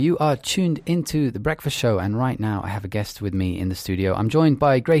You are tuned into The Breakfast Show, and right now I have a guest with me in the studio. I'm joined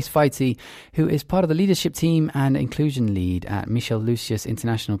by Grace Feite, who is part of the leadership team and inclusion lead at Michel Lucius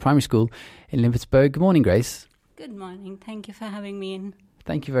International Primary School in Limpetsburg. Good morning, Grace. Good morning. Thank you for having me in.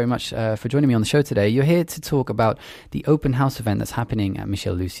 Thank you very much for joining me on the show today. You're here to talk about the open house event that's happening at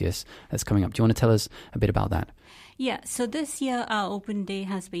Michel Lucius that's coming up. Do you want to tell us a bit about that? Yeah, so this year our open day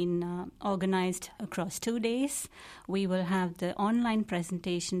has been organized across 2 days. We will have the online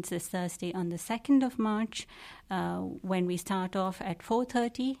presentations this Thursday on the 2nd of March when we start off at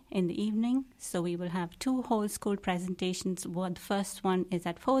 4:30 in the evening. So we will have 2 whole school presentations. The first one is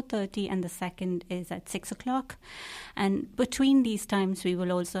at 4:30 and the second is at 6 o'clock. And between these times, we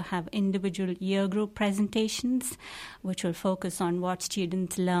will also have individual year group presentations, which will focus on what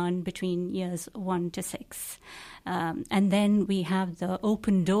students learn between years 1 to 6. And then we have the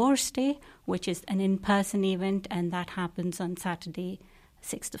Open Doors Day, which is an in-person event, and that happens on Saturday,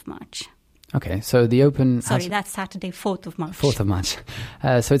 6th of March. Okay, so the open... that's Saturday, 4th of March. 4th of March.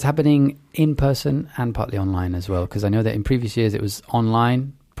 So it's happening in person and partly online as well, because I know that in previous years it was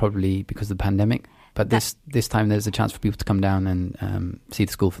online, probably because of the pandemic. But this time there's a chance for people to come down and see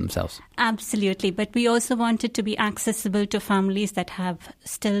the school for themselves. Absolutely. But we also want it to be accessible to families that have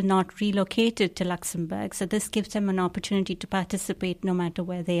still not relocated to Luxembourg. So this gives them an opportunity to participate no matter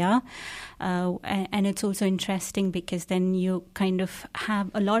where they are. And it's also interesting because then you kind of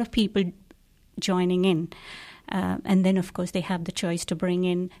have a lot of people joining in. And then, of course, they have the choice to bring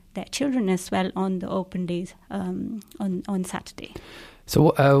in their children as well on the open days on Saturday.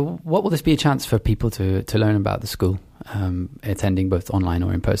 So what will this be a chance for people to learn about the school, attending both online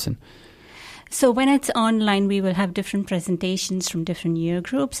or in person? So when it's online, we will have different presentations from different year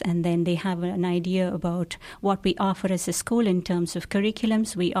groups, and then they have an idea about what we offer as a school in terms of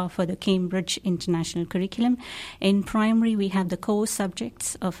curriculums. We offer the Cambridge International Curriculum. In primary, we have the core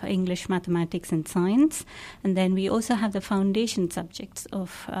subjects of English, mathematics, and science. And then we also have the foundation subjects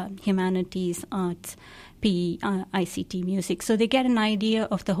of humanities, arts, PE, ICT, music. So they get an idea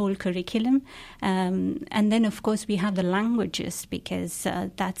of the whole curriculum. And then, of course, we have the languages because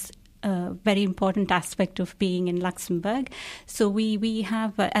that's a very important aspect of being in Luxembourg. So we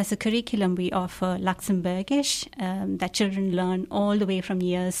have, as a curriculum, we offer Luxembourgish that children learn all the way from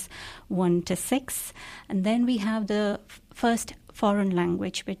years 1 to 6. And then we have the first foreign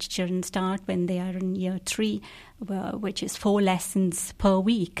language, which children start when they are in year 3, which is 4 lessons per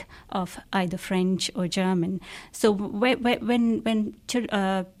week of either French or German. So when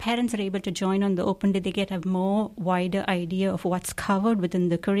parents are able to join on the open day, they get a more wider idea of what's covered within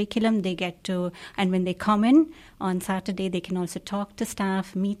the curriculum. They get to, and when they come in on Saturday, they can also talk to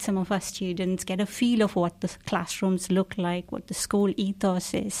staff, meet some of our students, get a feel of what the classrooms look like, what the school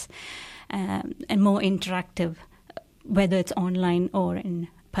ethos is, and more interactive, whether it's online or in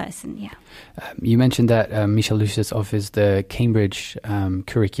person, yeah. You mentioned that Michel Lucius offers the Cambridge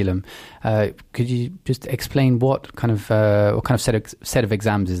curriculum. Could you just explain what kind of set of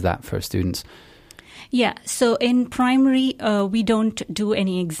exams is that for students? Yeah, so in primary, we don't do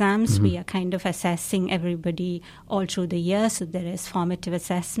any exams. Mm-hmm. We are kind of assessing everybody all through the year. So there is formative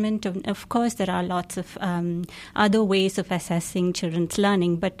assessment. And of course, there are lots of other ways of assessing children's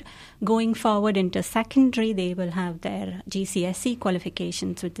learning. But going forward into secondary, they will have their GCSE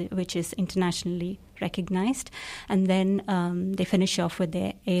qualifications, which is internationally recognized. And then they finish off with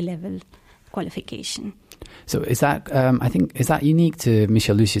their A-level qualification. So is that, is that unique to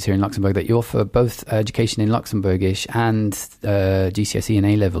Michel Lucius here in Luxembourg, that you offer both education in Luxembourgish and GCSE and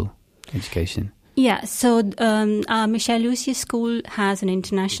A-level education? Yeah, so our Michel Lucius school has an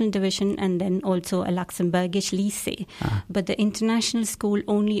international division and then also a Luxembourgish lycée. But the international school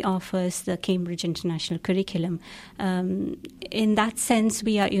only offers the Cambridge International Curriculum. In that sense,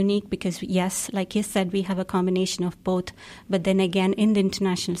 we are unique because, yes, like you said, we have a combination of both. But then again, in the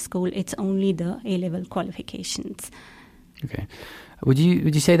international school, it's only the A-level qualifications. Okay. Would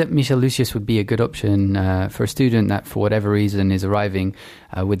you say that Michel Lucius would be a good option for a student that, for whatever reason, is arriving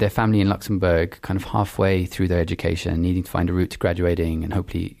with their family in Luxembourg, kind of halfway through their education, needing to find a route to graduating and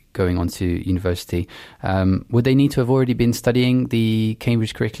hopefully going on to university? Would they need to have already been studying the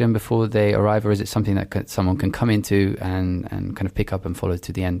Cambridge curriculum before they arrive, or is it something that someone can come into and kind of pick up and follow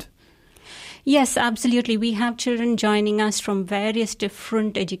to the end? Yes, absolutely. We have children joining us from various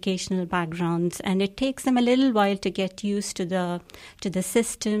different educational backgrounds, and it takes them a little while to get used to the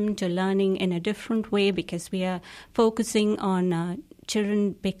system, to learning in a different way, because we are focusing on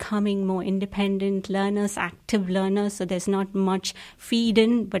children becoming more independent learners, active learners. So there's not much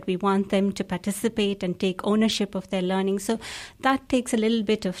feed-in, but we want them to participate and take ownership of their learning. So that takes a little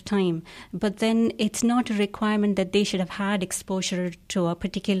bit of time. But then it's not a requirement that they should have had exposure to a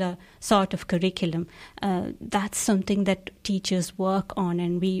particular sort of curriculum. That's something that teachers work on,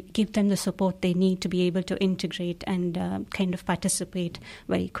 and we give them the support they need to be able to integrate and kind of participate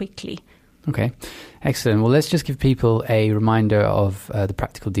very quickly. Okay, excellent. Well, let's just give people a reminder of the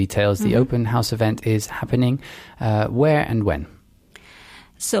practical details. The open house event is happening. Where and when?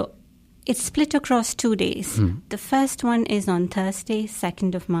 So it's split across 2 days. The first one is on Thursday,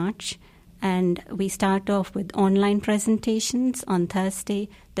 2nd of March. And we start off with online presentations on Thursday.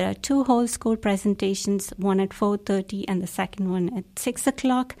 There are 2 whole school presentations, one at 4:30 and the second one at 6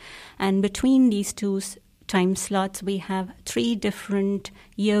 o'clock. And between these 2 time slots, we have 3 different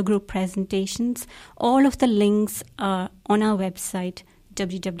year group presentations. All of the links are on our website,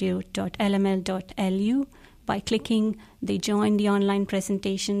 www.lml.lu. By clicking, they join the online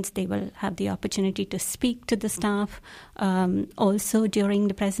presentations. They will have the opportunity to speak to the staff also during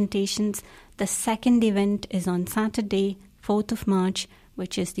the presentations. The second event is on Saturday, 4th of March,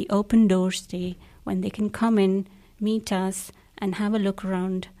 which is the Open Doors Day, when they can come in, meet us, and have a look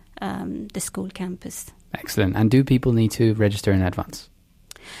around the school campus. Excellent. And do people need to register in advance?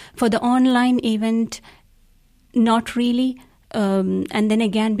 For the online event, not really. And then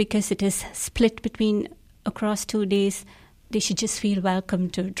again, because it is split between across 2 days, they should just feel welcome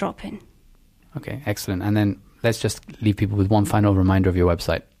to drop in. Okay, excellent. And then let's just leave people with one final reminder of your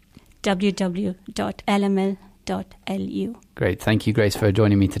website. www.lml.lu. Great. Thank you, Grace, for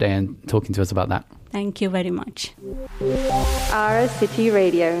joining me today and talking to us about that. Thank you very much. Ara City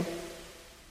Radio.